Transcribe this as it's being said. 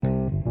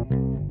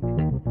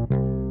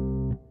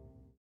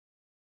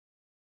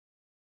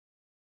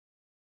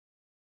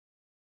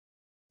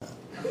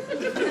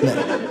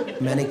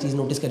मैंने एक चीज़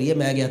नोटिस करी है।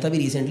 मैं गया था अभी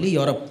रिसेंटली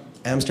यूरोप,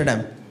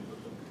 एम्स्टर्डम,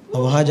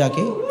 और वहाँ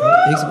जाके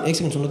एक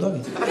सेकंड सुन लो तो आगे।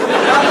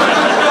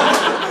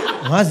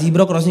 वहाँ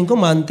ज़ीब्रा क्रॉसिंग को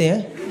मानते हैं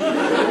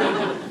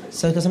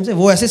सर कसम से।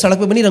 वो ऐसे सड़क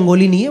पे बनी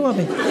रंगोली नहीं है वहाँ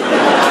पे।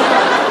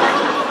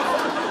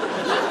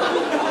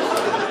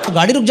 तो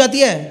गाड़ी रुक जाती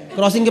है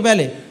क्रॉसिंग के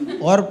पहले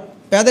और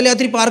पैदल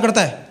यात्री पार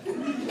करता है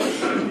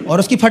और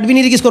उसकी फट भी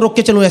नहीं रही कि इसको रोक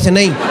के चलूँ, ऐसे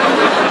नहीं,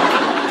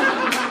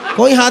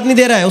 कोई हाथ नहीं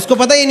दे रहा है, उसको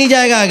पता ही नहीं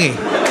जाएगा आगे।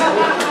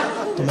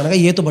 तो मैंने कहा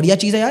ये तो बढ़िया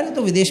चीज़ है यार, ये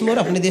तो विदेश में और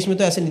अपने देश में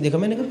तो ऐसे नहीं देखा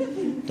मैंने कहा।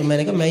 तो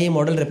मैंने कहा मैं ये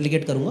मॉडल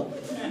रेप्लिकेट करूँगा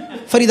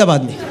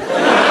फरीदाबाद में।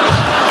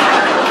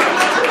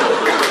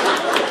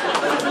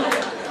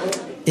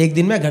 एक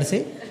दिन मैं घर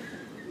से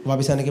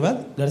वापस आने के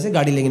बाद घर से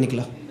गाड़ी लेके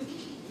निकला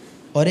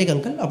और एक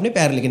अंकल अपने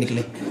पैर लेके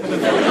निकले।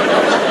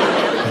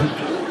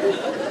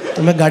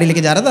 तो मैं गाड़ी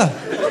लेके जा रहा था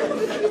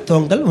तो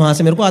अंकल वहाँ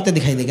से मेरे को आते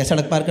दिखाई दे गया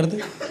सड़क पार करते।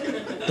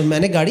 तो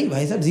मैंने गाड़ी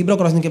भाई साहब ज़ीब्रा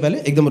क्रॉसिंग के पहले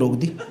एकदम रोक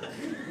दी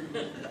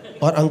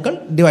और अंकल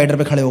डिवाइडर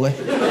पे खड़े हो गए।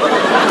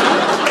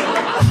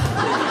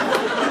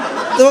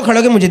 तो वो खड़े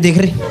होकर मुझे देख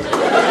रही,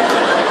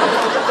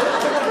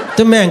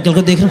 तो मैं अंकल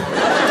को देख रहा हूँ।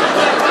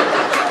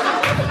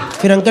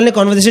 फिर अंकल ने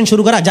कॉन्वर्सेशन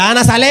शुरू करा,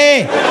 जाना साले।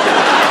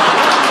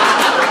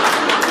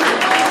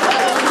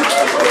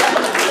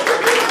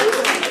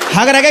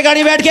 भाग रह गए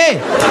गाड़ी बैठ के।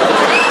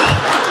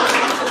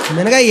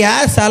 मैंने कहा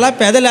यार साला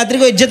पैदल यात्री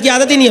को इज्जत की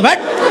आदत ही नहीं है, बट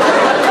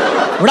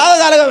उड़ा दो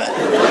साले को।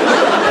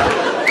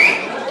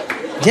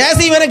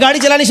 जैसे ही मैंने गाड़ी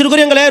चलानी शुरू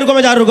करी, अंकल रुको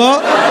मैं जा, रुको।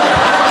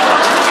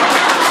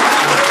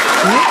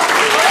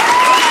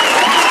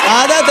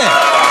 आदत है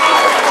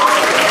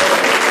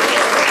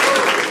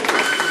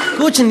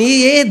कुछ नहीं।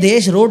 ये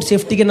देश रोड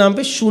सेफ्टी के नाम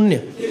पे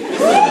शून्य।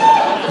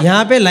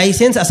 यहाँ पे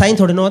लाइसेंस असाइन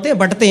थोड़े ना होते हैं,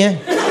 बंटते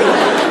हैं।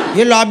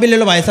 ये लो आप भी ले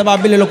लो भाई साहब, आप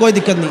भी ले लो, कोई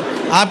दिक्कत नहीं।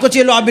 आपको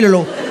चाहिए लो आप भी ले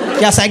लो।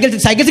 क्या साइकिल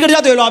से कट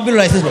जाते हो, लो आप भी लो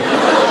लाइसेंस लो,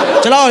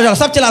 चलाओ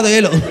सब चला दो,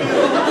 ये लो।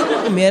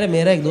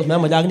 मेरा एक दोस्त, मैं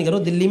मजाक नहीं कर रहा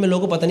हूँ, दिल्ली में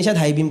लोगों को पता नहीं शायद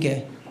हाई बीम क्या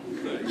है,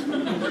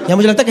 या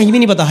मुझे लगता है कहीं भी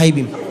नहीं पता हाई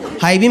बीम।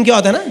 हाई बीम क्या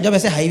होता है ना, जब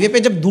ऐसे हाईवे पे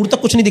जब दूर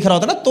तक कुछ नहीं दिख रहा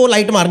होता ना तो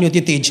लाइट मारनी होती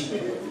है तेज।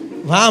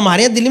 वहाँ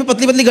हमारे यहाँ दिल्ली में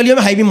पतली पतली गलियों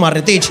में हाई बीम मार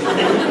रहे तेज,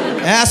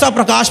 ऐसा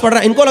प्रकाश पड़ रहा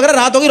है, इनको लग रहा है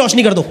रात होगी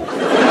रोशनी कर दो।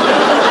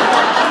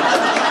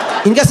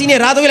 इनका सीन है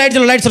रात होगी लाइट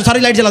चलो, लाइट सारी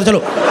लाइट चला दो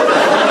चलो।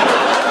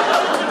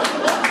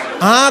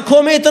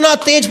 आंखों में इतना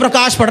तेज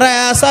प्रकाश पड़ रहा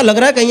है, ऐसा लग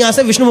रहा है कहीं यहाँ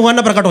से विष्णु भगवान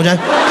ना प्रकट हो जाए।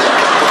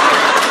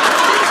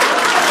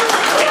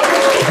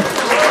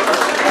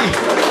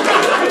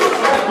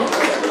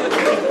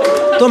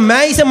 तो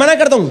मैं इसे मना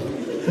करता हूं,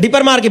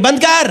 डिपर मार के बंद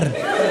कर।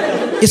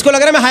 इसको लग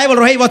रहा है मैं हाय बोल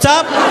रहा हूँ,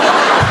 व्हाट्सअप।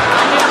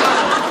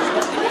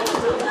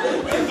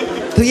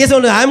 तो ये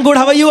सुन, I am good,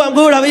 how are you, I am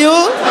good, how are you.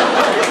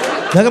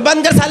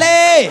 बंद कर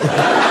साले।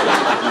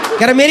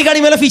 कह रहा मेरी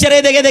गाड़ी में फीचर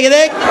है, देखे देखे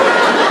देख,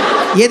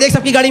 ये देख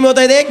सबकी गाड़ी में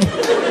होता है, देख।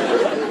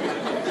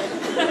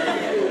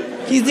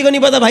 किसी को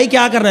नहीं पता भाई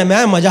क्या करना है।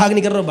 मैं मजाक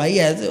नहीं कर रहा हूँ भाई,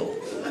 ऐसे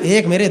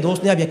एक मेरे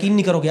दोस्त ने, आप यकीन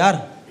नहीं करोगे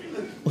यार,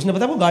 उसने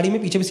पता वो गाड़ी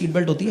में पीछे भी सीट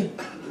बेल्ट होती है,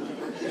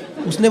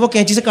 उसने वो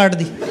कैंची से काट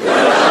दी,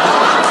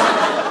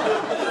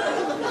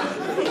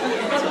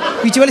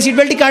 पीछे वाली सीट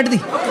बेल्ट ही काट दी।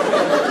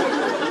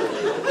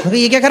 मैं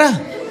ये क्या करा,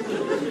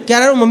 क्या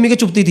रहा, वो मम्मी के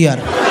चुपती थी यार।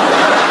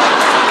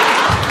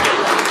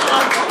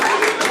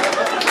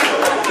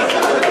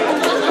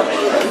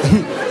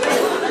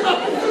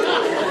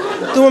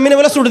 तो मम्मी ने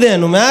बोला सुट दे,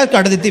 मैं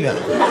काट देती।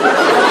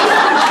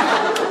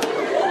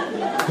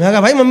 मैं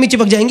कहा भाई मम्मी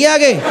चिपक जाएंगी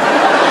आगे,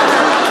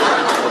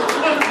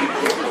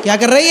 क्या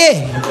कर रही है,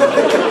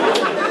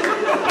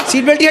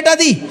 सीट बेल्ट ही हटा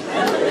दी।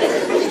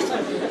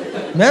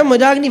 मैं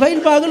मजाक नहीं भाई,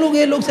 पागल हो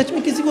गए लोग सच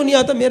में, किसी को नहीं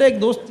आता। मेरा एक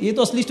दोस्त, ये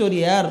तो असली स्टोरी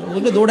है यार, वो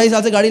 2-2.5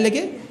 साल से गाड़ी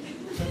लेके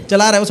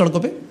चला रहा है वो सड़कों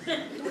पे,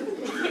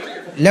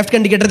 लेफ्ट का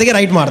इंडिकेटर देके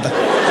राइट मारता,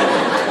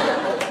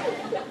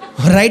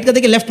 राइट का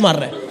देके लेफ्ट मार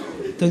रहा है।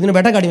 तो एक दिन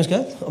बैठा गाड़ी में उसके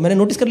साथ, मैंने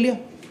नोटिस कर लिया।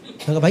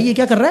 मैं कहा भाई ये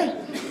क्या कर रहा है,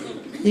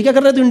 ये क्या कर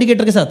रहा है तू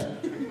इंडिकेटर के साथ।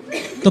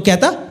 तो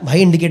कहता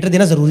भाई इंडिकेटर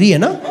देना जरूरी है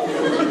ना,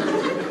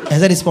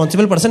 as a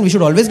responsible person we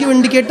should always give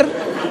indicator.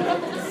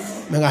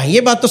 मैं कहा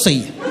ये बात तो सही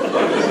है,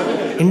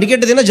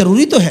 इंडिकेटर देना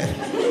जरूरी तो है,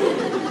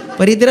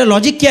 पर ये तेरा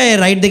लॉजिक क्या है,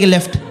 राइट देके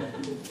लेफ्ट।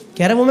 कह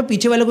रहा है वो मैं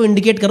पीछे वाले को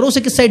इंडिकेट कर रहा हूँ,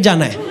 उसे किस साइड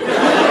जाना है।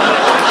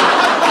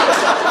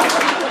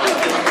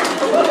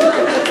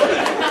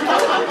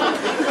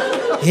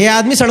 ये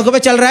आदमी सड़कों पे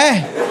चल रहा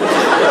है,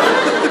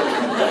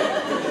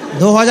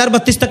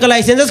 2032 तक का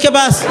लाइसेंस है उसके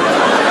पास।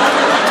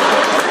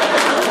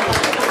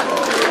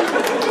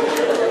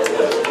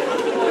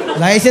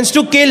 लाइसेंस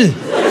टू किल,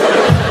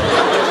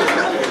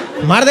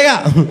 मार देगा।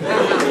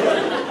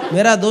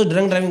 मेरा दोस्त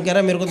ड्रंक ड्राइविंग कह रहा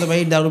है मेरे को तो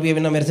भाई दारू पिए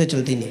बिना मेरे से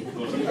चलती नहीं।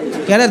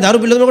 कह रहा है दारू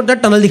पी लो तो मेरे को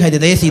टनल दिखाई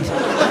देता है, ये सीधी,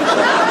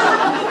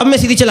 अब मैं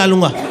सीधी चला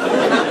लूंगा।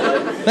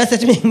 मैं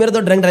सच में, मेरा तो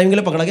ड्रंक ड्राइविंग के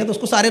लिए पकड़ा गया तो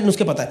उसको सारे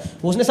नुस्खे पता है,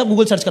 उसने सब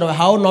गूगल सर्च करवाया,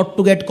 how not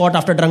to get caught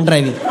after drunk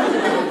driving.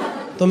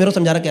 तो मेरे को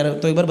समझा रहा, कह रहा,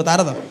 तो एक बार बता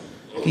रहा था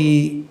कि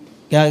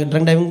क्या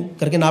ड्रंक ड्राइविंग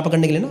करके ना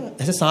पकड़ने के लिए ना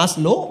ऐसे सांस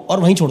लो और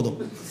वहीं छोड़ दो,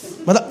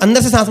 मतलब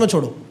अंदर से सांस मत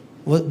छोड़ो,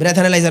 वो ब्रेथ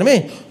एनालाइजर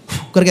में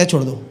करके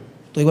छोड़ दो।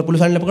 तो एक बार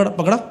पुलिस वाले ने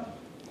पकड़ा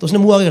तो उसने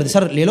मुंह आगे कर दिया,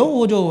 सर ले लो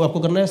वो जो आपको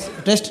करना है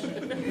टेस्ट।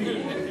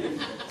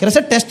 कह रहे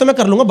सर टेस्ट तो मैं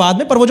कर लूंगा बाद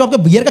में, पर वो जो आपके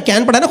बियर का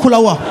कैन पड़ा है ना खुला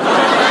हुआ,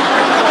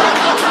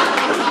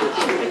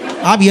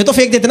 आप ये तो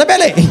फेंक देते ना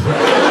पहले।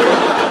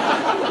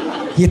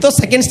 ये तो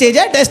सेकंड स्टेज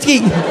है टेस्ट की।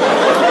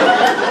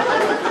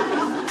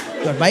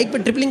 बाइक पे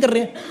ट्रिपलिंग कर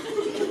रहे हैं,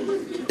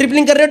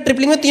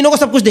 ट्रिपलिंग में तीनों को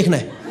सब कुछ देखना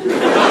है,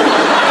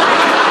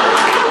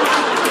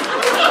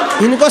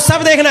 इनको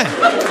सब देखना है।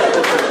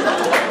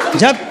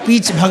 जब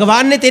पीछे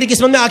भगवान ने तेरी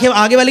किस्मत में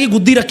आगे वाले की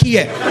गुद्दी रखी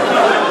है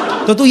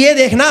तो तू ये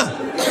देखना,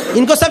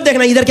 इनको सब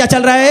देखना, इधर क्या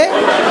चल रहा है,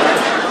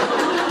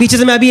 पीछे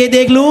से मैं भी ये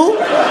देख लूं।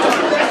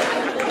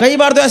 कई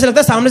बार तो ऐसा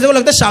लगता है सामने से वो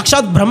लगता है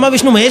साक्षात ब्रह्मा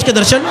विष्णु महेश के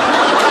दर्शन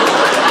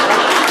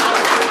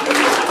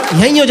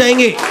यहीं हो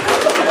जाएंगे।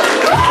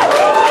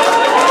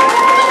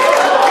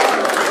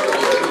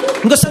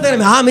 इनको सब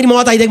देखना, हाँ मेरी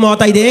मौत आई देख,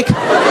 मौत आई देख,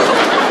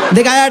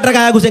 देख आया ट्रक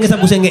आया, घुसेंगे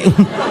सब घुसेंगे।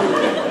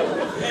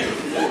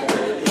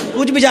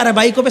 कुछ भी जा रहा है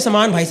बाइकों पे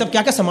सामान, भाई सब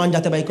क्या क्या सामान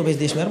जाते हैं बाइकों पे इस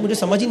देश में यार, मुझे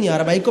समझ ही नहीं आ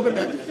रहा।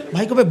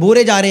 बाइकों पे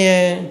बोरे जा रहे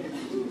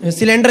हैं,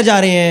 सिलेंडर जा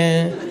रहे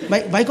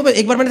हैं बाइकों पे।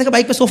 एक बार मैंने देखा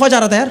बाइक पे सोफा जा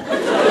रहा था यार,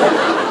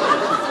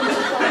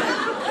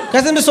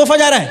 कैसे में सोफा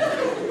जा रहा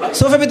है,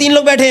 सोफे पे 3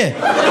 लोग बैठे हैं,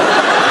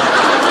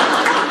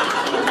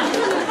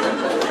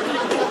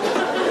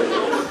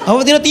 और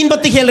वो तीनों 3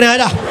 पत्ती खेल रहे हैं।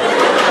 आजा,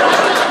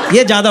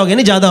 ये ज्यादा हो गया,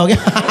 नहीं ज्यादा हो गया।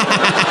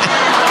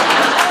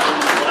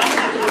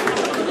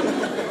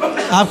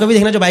 आप कभी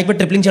देखना जो बाइक पे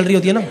ट्रिपलिंग चल रही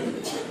होती है ना,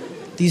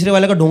 तीसरे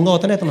वाले का ढोंगा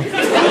होता है ना इतना,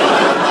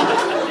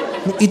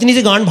 इतनी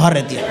सी गांड बाहर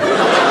रहती है।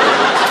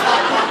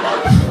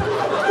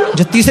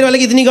 जो तीसरे वाले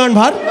की इतनी गांड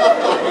बाहर,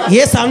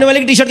 ये सामने वाले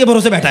की टी शर्ट के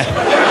भरोसे बैठा है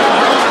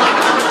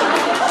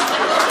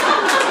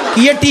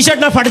कि ये टी शर्ट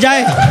ना फट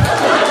जाए,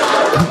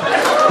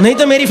 नहीं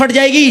तो मेरी फट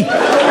जाएगी।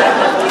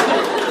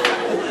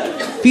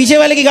 पीछे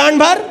वाले की गांड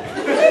बाहर,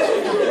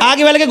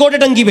 आगे वाले के गोटे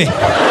टंकी पे।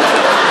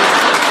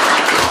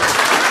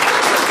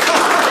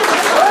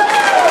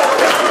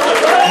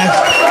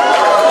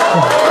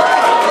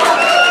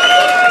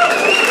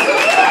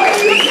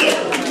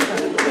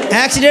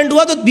 एक्सीडेंट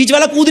हुआ तो बीच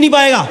वाला कूद नहीं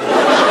पाएगा,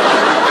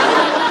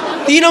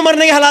 तीनों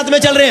मरने के हालात में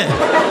चल रहे हैं।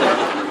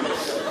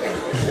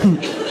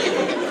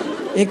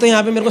 एक तो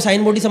यहाँ पे मेरे को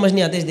साइन बोर्ड ही समझ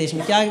नहीं आते इस देश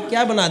में, क्या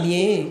क्या बना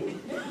दिए,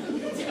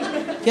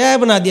 क्या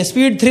बना दिया,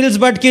 स्पीड थ्रिल्स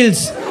बट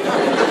किल्स।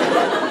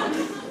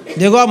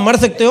 देखो आप मर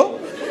सकते हो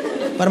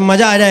पर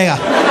मजा आ जाएगा।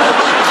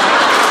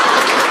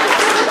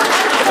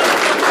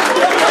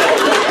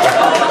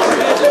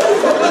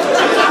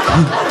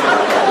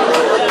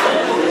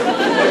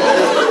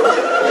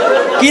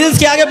 किल्स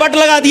के आगे बट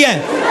लगा दिया है,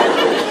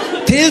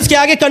 थ्रिल्स के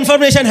आगे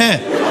कंफर्मेशन है।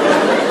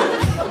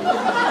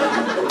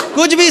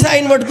 कुछ भी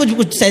साइन बोर्ड,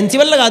 कुछ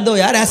सेंसिबल लगा दो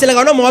यार, ऐसे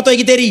लगाओ ना मौत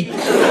होगी तेरी।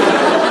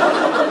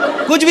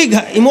 कुछ भी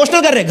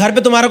इमोशनल कर रहे, घर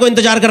पे तुम्हारा को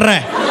इंतजार कर रहा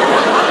है।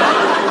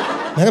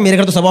 मैं कहा मेरे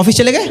घर तो सब ऑफिस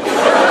चले गए,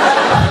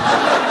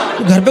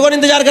 घर पे कौन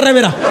इंतजार कर रहा है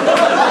मेरा।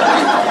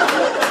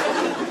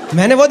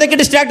 मैंने वो देख के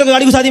डिस्ट्रैक्ट होकर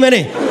गाड़ी घुसा दी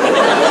मैंने।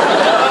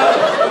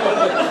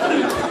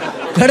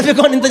 घर पे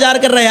कौन इंतजार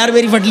कर रहा है यार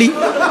मेरी फटली।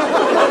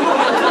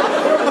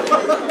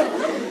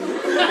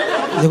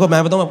 देखो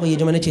मैं बताऊँ आपको, ये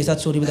जो मैंने 6-7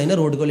 स्टोरी बताई ना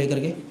रोड को लेकर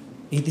के,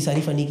 ये इतनी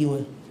सारी फनी क्यों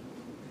है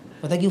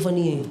पता क्यों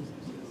फनी है,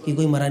 कि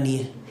कोई मरा नहीं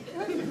है।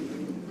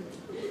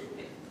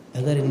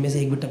 अगर इनमें से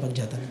एक भी टपक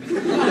जाता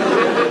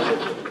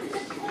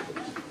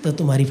तो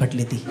तुम्हारी फट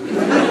लेती।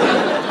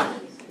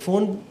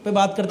 फोन पे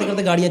बात करते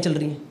करते गाड़ियाँ चल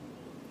रही हैं,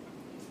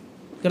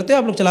 करते हो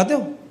आप लोग, चलाते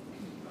हो,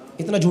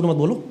 इतना झूठ मत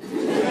बोलो।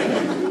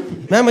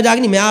 मैं मजाक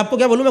नहीं, मैं आपको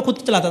क्या बोलूँ, मैं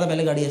खुद चलाता था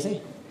पहले गाड़ी ऐसे,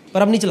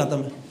 पर अब नहीं चलाता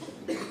मैं,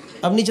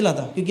 अब नहीं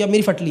चलाता क्योंकि अब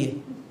मेरी फटली है।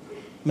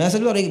 मैं ऐसे,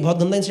 और एक बहुत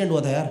गंदा इंसिडेंट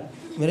हुआ था यार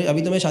मेरे,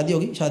 अभी तो मैं शादी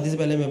होगी, शादी से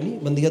पहले मैं अपनी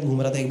बंदी के साथ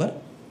घूम रहा था एक बार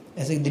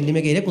ऐसे दिल्ली में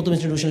एक एरिया, कुतुब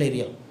इंस्टीट्यूशनल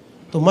एरिया,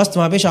 तो मस्त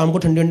वहाँ पे शाम को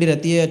ठंडी ठंडी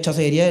रहती है, अच्छा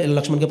सा एरिया है,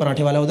 लक्ष्मण के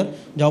पराठे वाला, उधर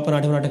जाओ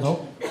पराठे वराठे खाओ।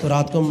 तो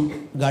रात को हम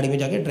गाड़ी में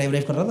जाके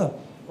ड्राइव कर रहा था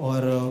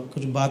और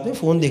कुछ बात में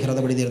फ़ोन देख रहा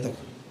था बड़ी देर तक।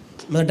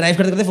 मतलब ड्राइव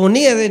करते करते फ़ोन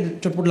नहीं ऐसे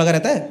चुटपुट लगा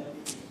रहता है,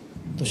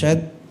 तो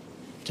शायद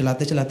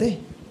चलाते चलाते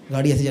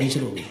गाड़ी ऐसे जानी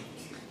शुरू हो गई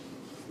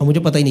और मुझे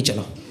पता ही नहीं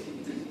चला।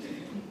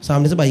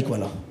 सामने से बाइक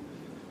वाला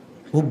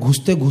वो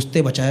घुसते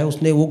घुसते बचाया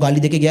उसने, वो गाली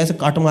देके गया ऐसे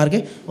काट मार के,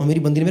 और मेरी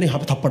बंदी ने मेरे यहाँ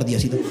पे थप्पड़ दिया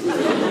सीधा।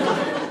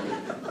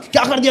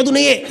 क्या कर दिया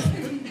तूने, ये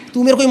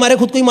तू मेरे को ही मारे,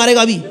 खुद को ही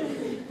मारेगा अभी।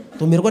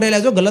 तो मेरे को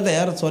रियलाइज हो गलत है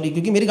यार, सॉरी,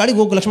 क्योंकि मेरी गाड़ी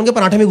वो लक्ष्मण के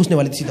पराठे में घुसने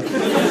वाली थी सीधा,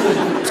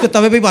 उसके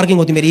तवे पे ही पार्किंग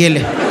होती मेरी, ये ले।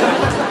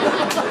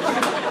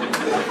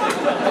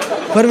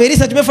 पर मेरी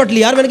सच में फट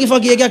ली यार, मैंने कि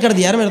फक ये क्या कर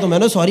दिया यार।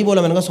 मैंने सॉरी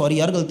बोला, मैंने कहा सॉरी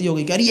यार गलती हो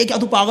गई। कह रही ये क्या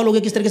तू पागल हो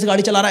गया, किस तरीके से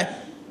गाड़ी चला रहा है,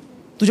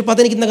 तुझे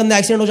पता नहीं कितना गंदा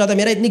एक्सीडेंट हो जाता है।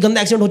 मेरा इतनी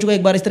गंदा एक्सीडेंट हो चुका है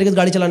एक बार इस तरीके से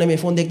गाड़ी चलाने में,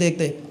 फ़ोन देखते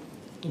देखते।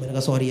 तो मैंने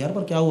कहा सॉरी यार,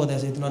 पर क्या हुआ था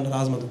ऐसे, इतना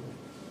नाराज़ मत हो।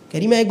 कह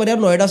रही मैं एक बार यार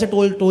नोएडा से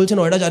टोल से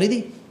नोएडा जा रही थी,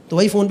 तो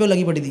वही फ़ोन पे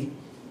लगी पड़ी थी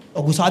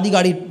और घुसा दी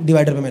गाड़ी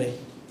डिवाइडर पे मैंने,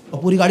 और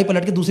पूरी गाड़ी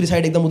पलट के दूसरी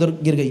साइड एकदम उधर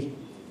गिर गई।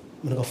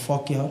 मैंने कहा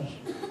फक यार,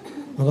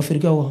 मैंने कहा फिर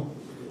क्या हुआ।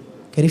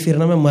 कह रही फिर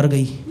ना मैं मर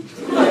गई।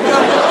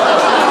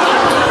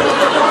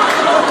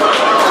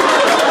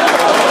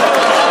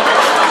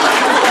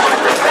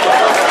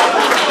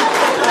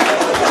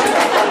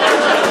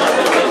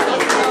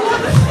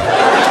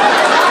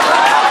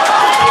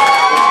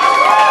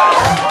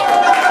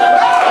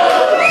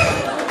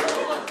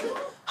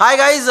 Hi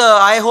guys,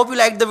 I hope you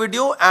liked the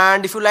video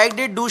and if you liked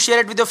it, do share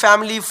it with your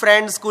family,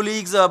 friends,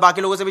 colleagues,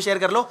 बाकी लोगों से भी शेयर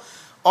कर लो।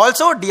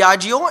 Also,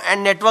 Diageo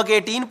and Network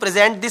 18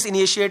 present this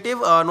initiative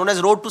known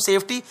as Road to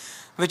Safety,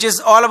 which is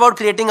all about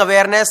creating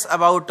awareness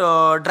about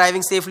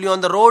driving safely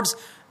on the roads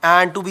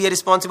and to be a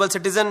responsible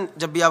citizen.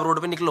 जब भी आप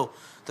road पे निकलो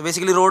तो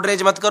basically road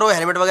rage मत करो,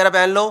 helmet वगैरह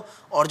पहन लो,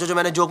 और जो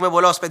मैंने जोक में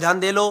बोला उस पर ध्यान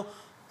दे लो।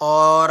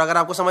 और अगर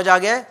आपको समझ आ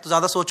गया है तो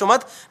ज़्यादा सोचो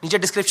मत, नीचे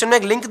डिस्क्रिप्शन में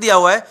एक लिंक दिया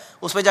हुआ है,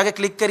 उस पर जाके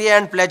क्लिक करिए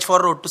and pledge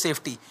for road to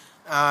safety.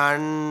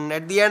 And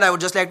at the end I would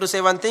just like to say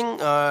one thing,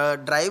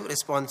 drive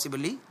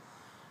responsibly,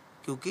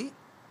 क्योंकि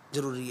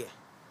ज़रूरी है।